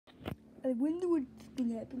I wonder what's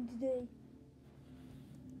gonna happen today.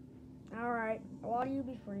 Alright, a lot of you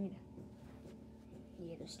be freed.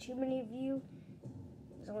 Yeah, there's too many of you.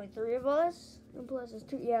 There's only 3 of us. And plus, there's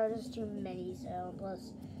too many, so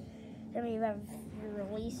plus, some of you have your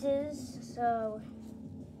releases, so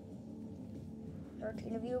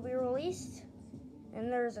 13 of you will be released.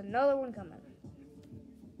 And there's another one coming.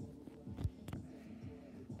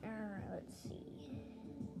 Alright, let's see.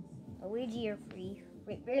 Luigi, you're free.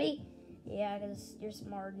 Wait, really? Yeah, because you're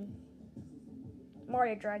smart.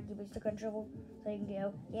 Mario tried to keep you stuck on trouble, so you can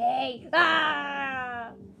go. Yay!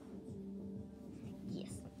 Ah!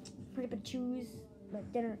 Yes. Pretty much choose my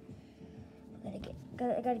dinner. I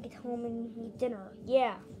gotta get home and eat dinner.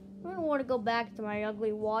 Yeah. I don't want to go back to my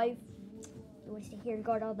ugly wife. You want to stay here and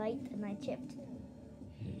guard all night, and I chipped.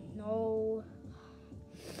 No.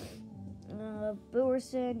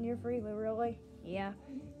 Booerson, you're free, but really? Yeah.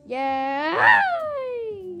 Yay!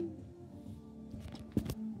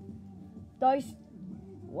 Dice.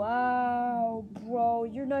 Wow, bro,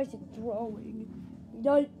 you're nice at throwing.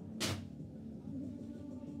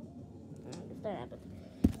 That happened.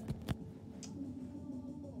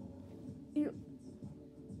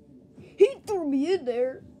 He threw me in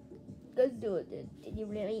there. Let's do it. Did you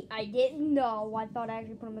really? I didn't know. I thought I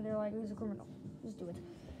actually put him in there like he was a criminal. Let's do it.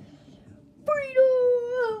 Freedom!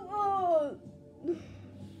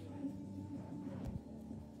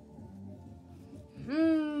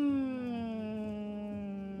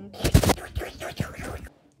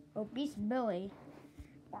 Obese Billy.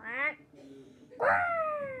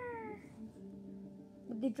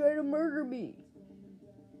 But they tried to murder me.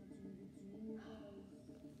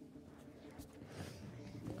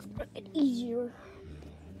 Let's make it easier.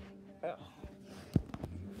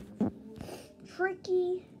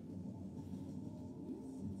 Tricky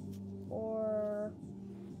or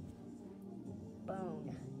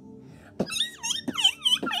Bone.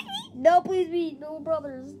 No, please be no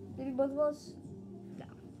brothers. Maybe both of us. No.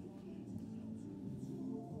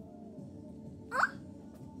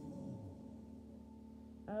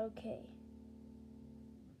 Okay.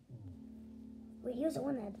 Wait, he was the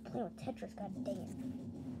one that had to play with Tetris. God dang it.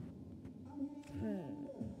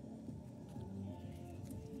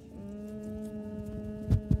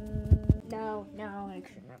 No,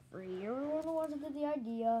 actually not free. You're the one who wasn't with the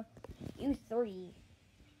idea. You 3.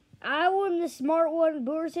 I wasn't the smart one.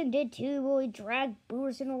 Booerson did too, but we dragged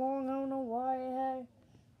Booerson along. I don't know why I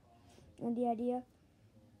had the idea.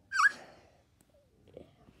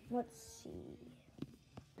 Let's see.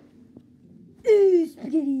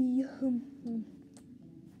 Spaghetti.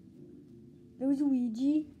 There's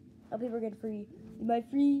Luigi. Oh, people get free. Am I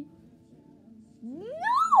free?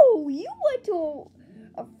 No! You went to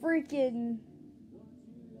a freaking...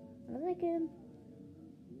 What was that?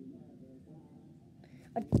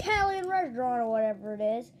 Italian restaurant or whatever it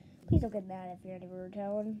is. Please don't get mad if you're ever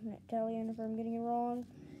Italian if I'm getting it wrong.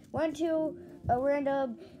 Went to a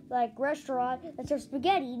random restaurant that serves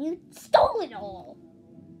spaghetti and you stole it all.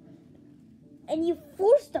 And you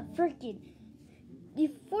forced the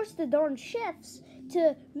darn chefs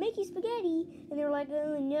to make you spaghetti, and they were like,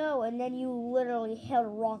 oh no, and then you literally held a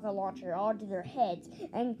rocket launcher onto their heads,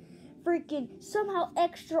 and freaking somehow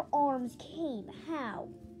extra arms came. How?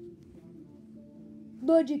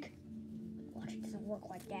 Logic doesn't work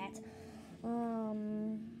like that.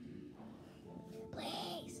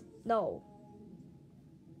 Please. No.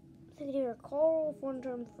 I think either Carl, Fun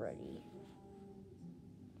Time Freddy.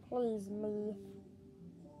 Please, me.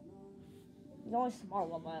 The only smart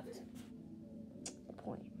one left. The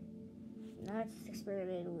point. That's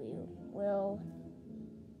experimental. We will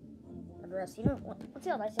address. You know what? Let's see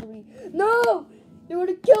how nice it'll be. No! They want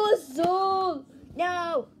to kill us all!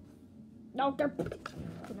 No! No, they're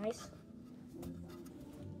nice.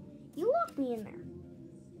 You locked me in there.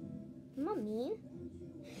 I'm not mean.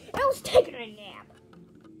 I was taking a nap.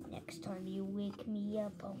 Next time you wake me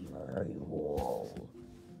up, I'll murder you all.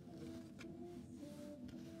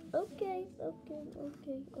 Okay.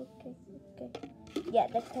 Yeah,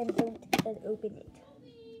 next time don't open it.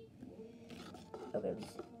 Okay,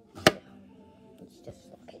 let's just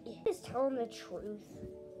look at it. Just tell him the truth.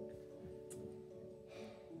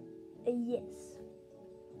 Yes.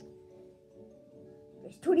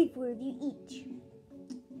 There's 24 of you each.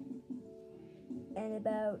 And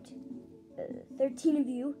about 13 of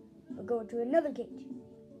you will go into another cage.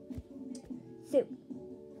 So,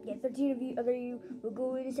 yeah, 13 of you, other you, will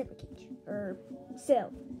go in a separate cage. Or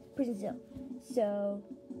cell. Prison cell. So,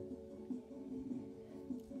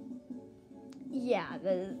 yeah,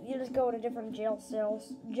 you just go in a different jail cell,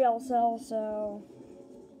 so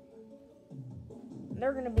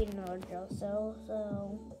they're gonna be in another jail cell,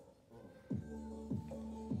 so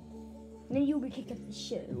And then you'll be kicked off the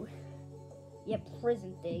show. Yep,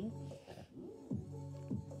 prison thing.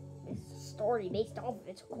 This story based off of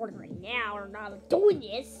it's recording right now, or not doing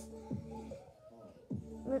this.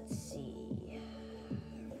 Let's see.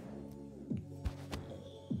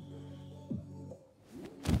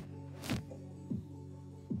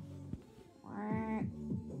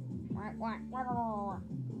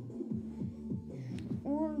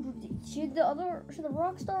 Should the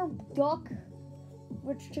Rockstar duck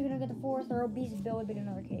which chicken get the fourth, or obese Billy be in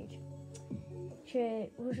another cage?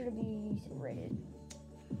 Who should it be separated?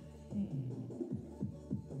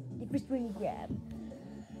 The first one you grab.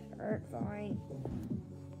 Alright, fine.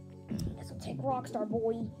 Guess I'll take Rockstar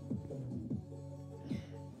boy.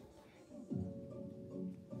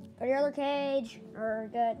 Go to your other cage, or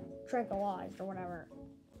get tranquilized, or whatever.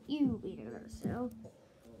 You be in another cell.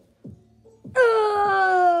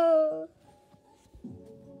 Oh!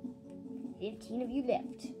 15 of you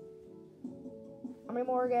left. How many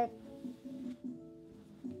more get?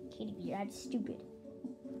 Can't be that stupid.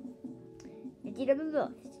 15 of them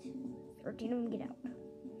left. 13 of them get out.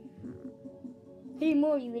 3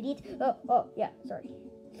 more, you idiot. Oh, yeah, sorry.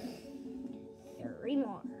 3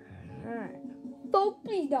 more. Alright. Oh,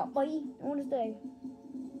 please not, buddy. I want to stay.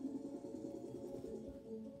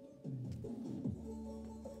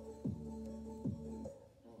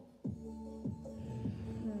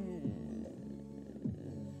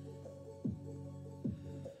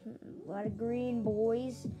 A lot of green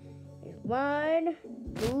boys. There's 1,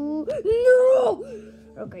 2. No!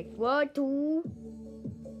 Okay, 1, 2,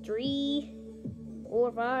 3,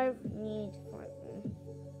 4, 5. Need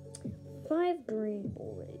 5 green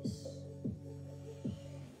boys.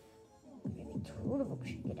 Maybe 2 of them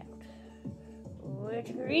should get out.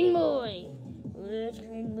 Which green boy? Which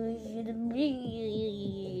green boy should it be?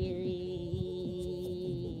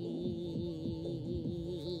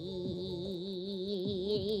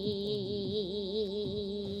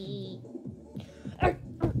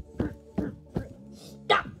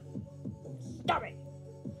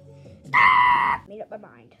 Made up my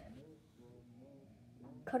mind.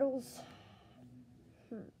 Cuddles.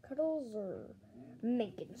 Cuddles or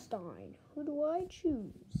Mankenstein? Who do I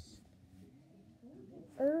choose?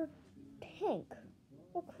 Tank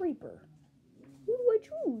or Creeper? Who do I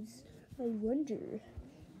choose? I wonder.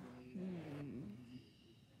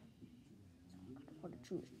 What to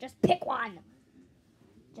choose? Just pick one.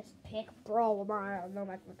 Just pick, bro. No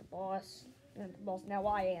matter what the boss. And the boss now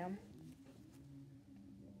I am.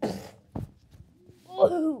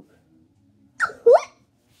 Oh! What?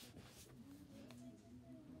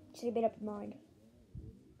 Should have made up your mind.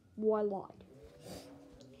 Why lied?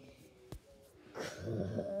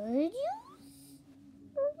 Could you?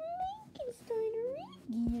 Mankenstein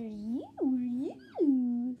or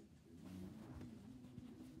you?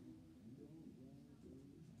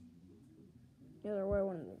 The other way,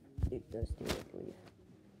 one of those two, I believe.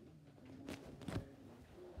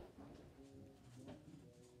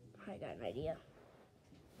 I got an idea.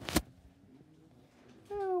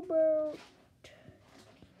 How about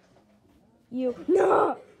you?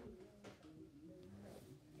 No!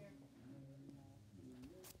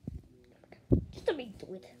 Just let me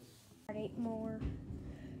do it. 8 more.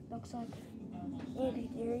 Looks like. Okay,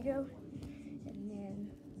 there you go. And then.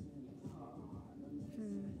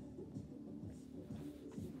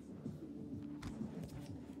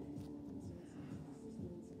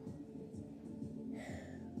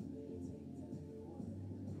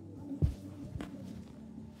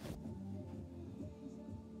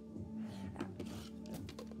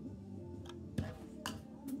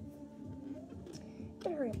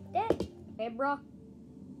 Hurry up, Dad. Hey, bro.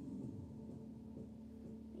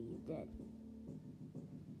 He's dead.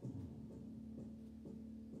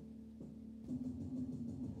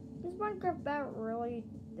 Is Minecraft Bat really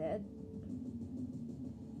dead?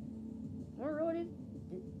 Or really?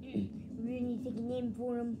 We need to take a name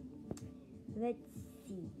for him. Let's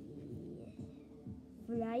see.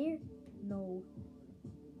 Flyer? No.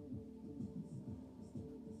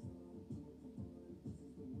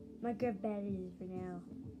 Minecraft Bat it is for now.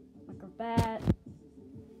 Minecraft Bat.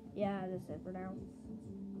 Yeah, that's it for now.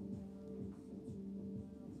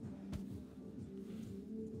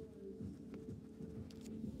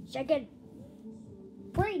 Second.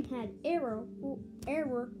 Brain had error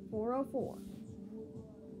 404.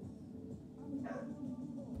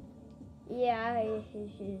 Yeah,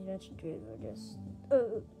 that's true. Just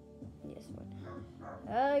this one.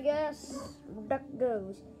 I guess duck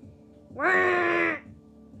goes.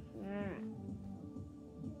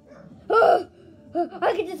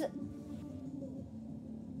 I can just.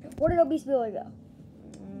 Where did Obese Billy go?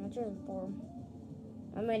 I chose for him.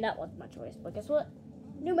 I mean, that wasn't my choice, but guess what?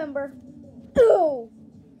 New member. Oh!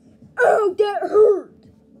 Oh, that hurt!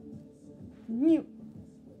 Mute.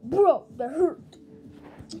 Bro, that hurt.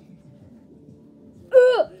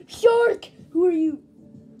 Shark! Who are you?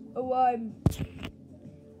 Oh, I'm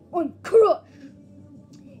Crush.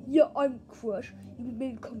 Yeah, I'm Crush. You can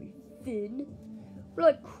maybe call me Finn. But I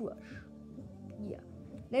like Crush. Yeah.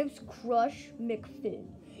 Name's Crush McFinn.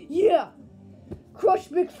 Yeah! Crush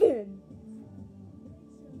McFinn.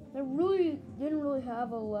 I really didn't really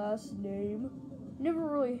have a last name. Never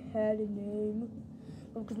really had a name.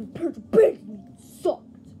 Because my parents abandoned me. It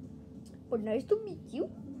sucked. But nice to meet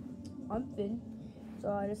you. I'm Finn. So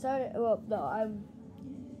I decided, well, no, I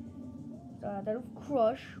thought of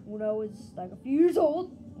Crush when I was like a few years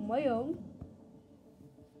old, on my own.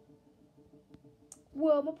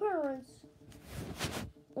 Well, my parents,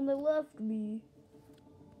 when they left me,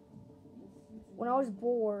 when I was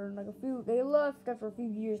born, they left after a few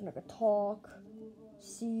years, and I could talk,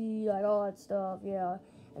 see, like all that stuff, yeah.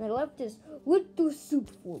 And they left this little soup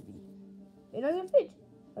for me, and I can fit.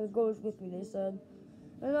 It goes with me, they said,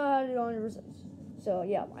 and I had it on ever since. So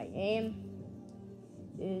yeah, my name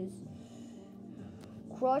is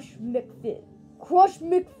Crush McFinn. Crush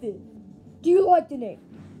McFinn. Do you like the name?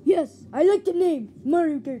 Yes, I like the name.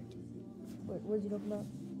 Mario Kart. Wait, what is he talking about?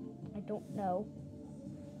 I don't know.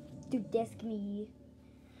 Dude, desk me.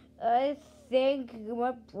 I think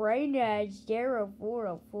my brain has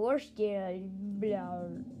 0.4 still. Blah.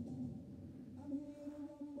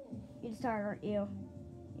 You're tired, aren't you?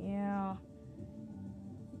 Yeah.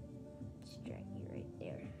 Just drag you right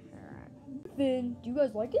there. Alright. Finn, do you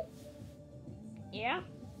guys like it? Yeah.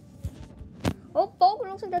 Oh, folks, it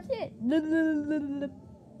looks like that's it. That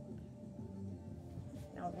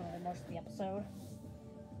was really most of the episode.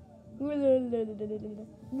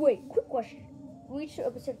 Wait, quick question. Will each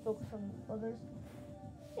episode focus on others?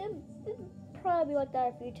 It'll probably be like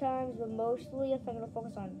that a few times, but mostly I think it'll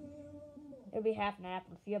focus on, it'll be half and half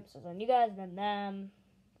in a few episodes on you guys and then them.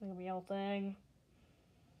 It'll be the whole thing.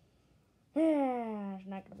 It's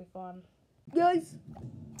not gonna be fun. Guys,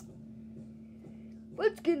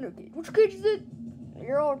 let's get in a cage. Which cage is it?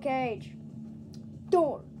 Your old cage.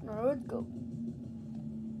 Darn. Now let's go.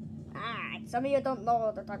 Alright, some of you don't know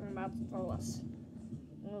what they're talking about for us.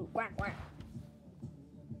 Ooh, quack, quack.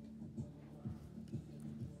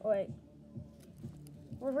 Wait.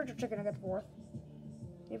 Where's Richard Chicken I get fourth?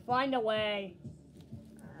 You find a way.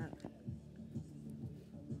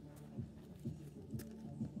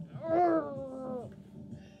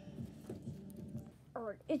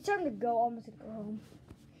 Alright, it's time to go. I'm just gonna go home.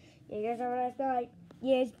 Yeah, you guys have a nice night.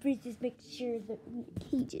 Yes, please just make sure that we're in the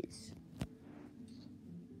cages.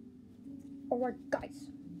 Alright,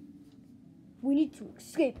 guys. We need to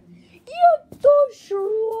escape. Yeah,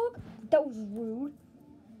 Sherlock. That was rude.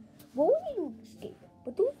 Well, we need to escape.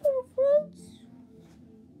 But those are our friends.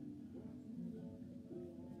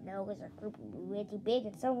 No, because our group will be way too big,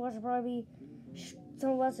 and some of us will probably be,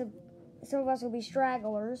 some of us will be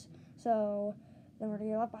stragglers. So then we're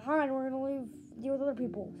gonna get left behind. We're gonna deal with other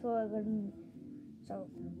people. So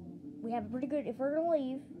we have a pretty good. If we're gonna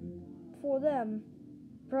leave before them,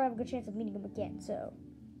 we probably have a good chance of meeting them again. So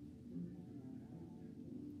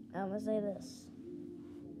I'm gonna say this.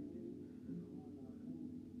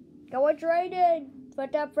 Go traded.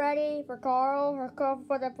 Foot up Freddy for Carl. Or Carl for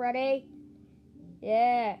foot up Freddy.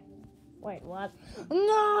 Yeah. Wait, what?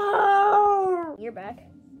 No! You're back.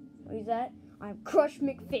 Who's that? I'm Crush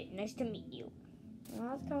McFit. Nice to meet you. Well,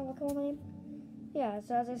 that's kind of a cool name. Yeah,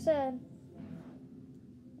 so as I said,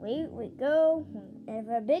 we go, and if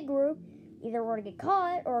a big group, either we're going to get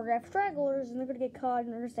caught, or we're going to have stragglers, and they're going to get caught, and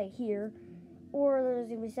they're going to stay here, or they're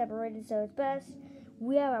going to be separated, so it's best.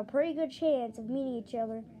 We have a pretty good chance of meeting each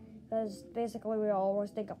other, because basically we all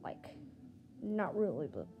always think alike. Not really,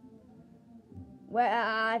 but... well,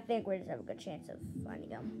 I think we just have a good chance of finding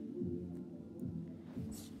them.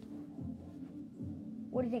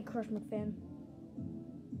 What do you think, Crush McFinn?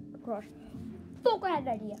 Crush. Folk, I had an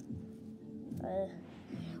idea.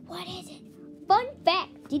 What is it? Fun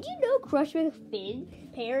fact. Did you know Crush McFinn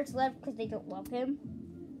parents left because they don't love him?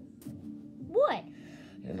 What?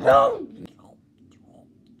 No!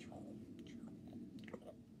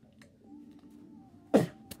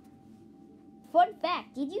 Fun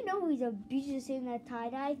fact, did you know he's just in that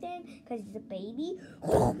tie-dye thing because he's a baby?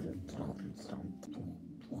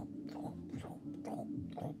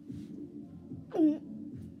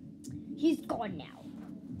 He's gone now.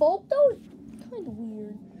 Folk, that was kind of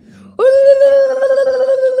weird.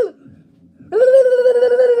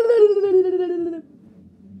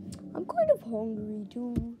 I'm kind of hungry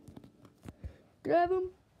too. Grab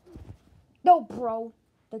him. No, bro.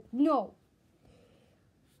 Like, no.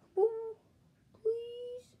 Oh,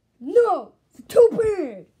 please. No.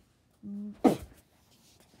 Stupid.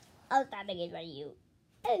 I'll stop making fun of you.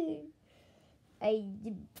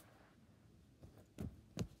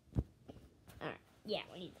 Alright, yeah,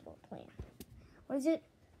 we need a more plan. What is it?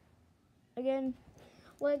 Again,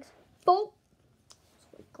 legs, bolt.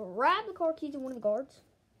 So we grab the car keys of one of the guards.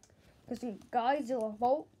 Because some guys do a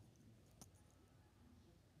bolt.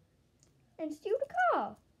 And steal the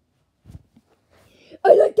car.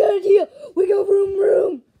 I like that idea. We go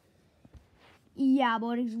room. Yeah,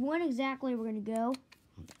 but it's when exactly we're gonna go.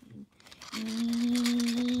 I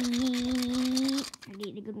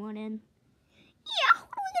need a good one in. Yeah, where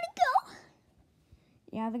are we gonna go?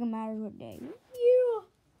 Yeah, I think it matters what day. Yeah.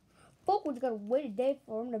 Folk was gonna wait a day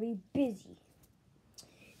for him to be busy.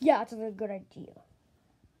 Yeah, that's a good idea.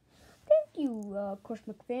 Thank you, Chris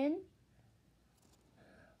McFinn.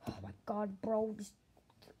 Oh my God, bro, just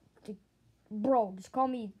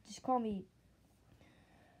call me,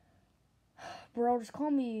 bro, just call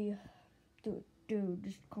me, dude,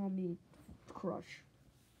 just call me Crush.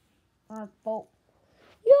 Alright, Folk.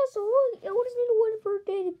 Yeah, so I just need to wait for a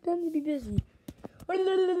day for them to be busy.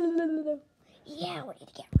 Yeah, we need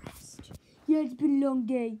to get rest. Yeah, it's been a long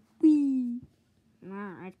day. Wee.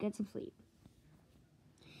 Alright, get some sleep.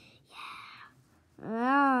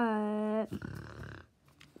 Yeah.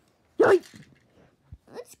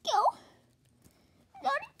 Let's go.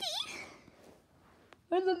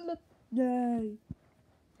 Yay.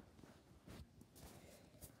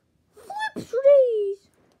 Flip trees.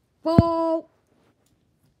 Ball.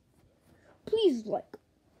 Please like.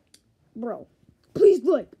 Bro. Please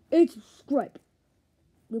like and subscribe.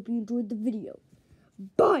 Hope you enjoyed the video.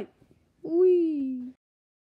 Bye. Wee.